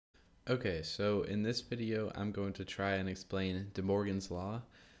Okay, so in this video, I'm going to try and explain De Morgan's Law.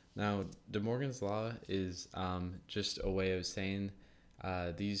 Now, De Morgan's Law is just a way of saying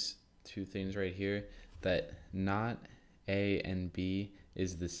these two things right here, that not A and B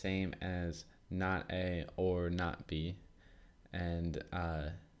is the same as not A or not B, and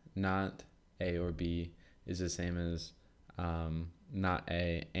not A or B is the same as not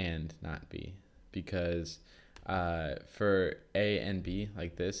A and not B, because for A and B,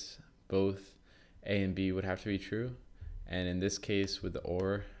 like this, both A and B would have to be true. And in this case, with the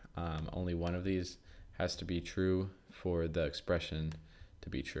or, only one of these has to be true for the expression to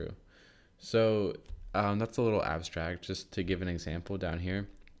be true. So that's a little abstract. Just to give an example down here,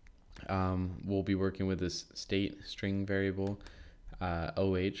 we'll be working with this state string variable,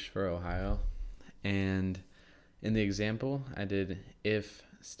 OH for Ohio. And in the example, I did if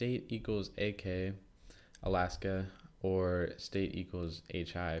state equals AK, Alaska, or state equals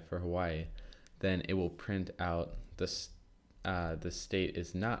HI for Hawaii, then it will print out the state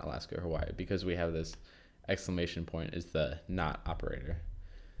is not Alaska or Hawaii, because we have this exclamation point is the not operator.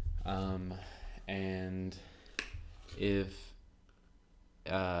 And if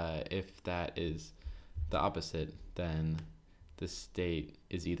that is the opposite, then the state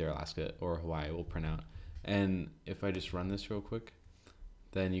is either Alaska or Hawaii will print out. And if I just run this real quick,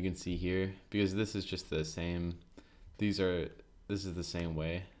 then you can see here, because this is just the same, this is the same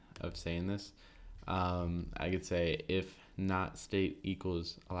way of saying this. I could say if not state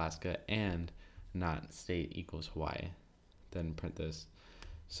equals Alaska and not state equals Hawaii, then print this.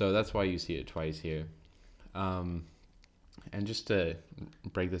 So that's why you see it twice here. And just to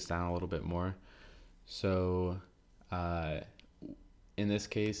break this down a little bit more, so in this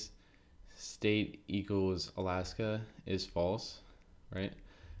case, state equals Alaska is false, right?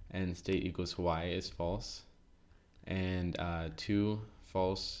 And state equals Hawaii is false. And two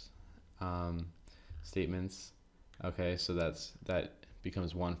false statements. Okay, so that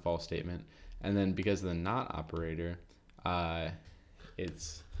becomes one false statement. And then because of the not operator,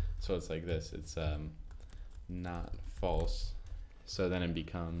 it's like this. It's not false. So then it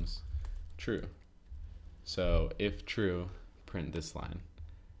becomes true. So if true, print this line.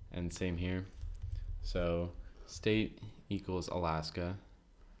 And same here. So state equals Alaska,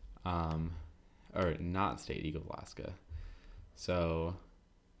 or not state equals Alaska. So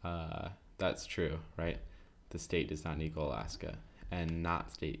that's true, right? The state does not equal Alaska, and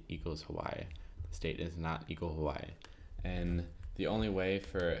not state equals Hawaii. The state does not equal Hawaii. And the only way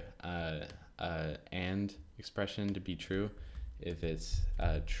for and expression to be true, if it's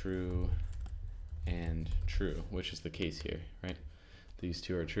true and true, which is the case here, right? These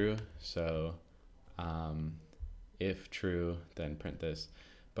two are true, so if true, then print this.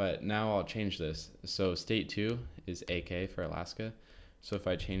 But now I'll change this. So state 2 is AK for Alaska. So if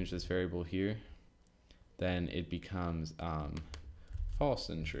I change this variable here, then it becomes false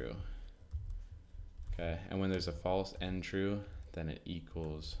and true. Okay, and when there's a false and true, then it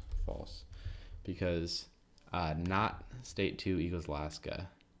equals false, because not state 2 equals Alaska.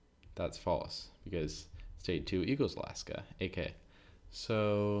 That's false, because state 2 equals Alaska, AK.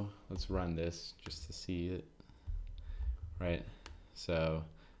 So let's run this just to see it, right? So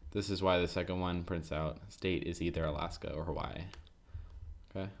this is why the second one prints out state is either Alaska or Hawaii.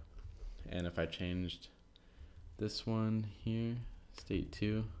 Okay, and if I changed this one here, state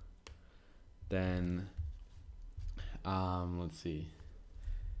 2, then let's see,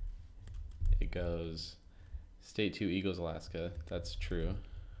 it goes state 2 equals Alaska. That's true,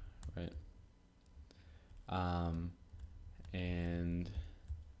 right? And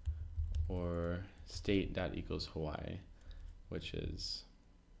or state dot equals Hawaii, which is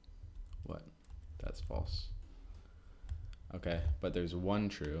what? That's false. Okay, but there's one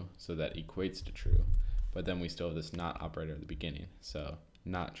true, so that equates to true. But then we still have this not operator at the beginning, so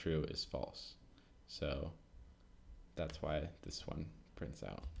not true is false. So that's why this one prints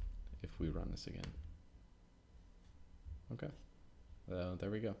out if we run this again. Okay, there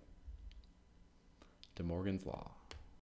we go. De Morgan's Law.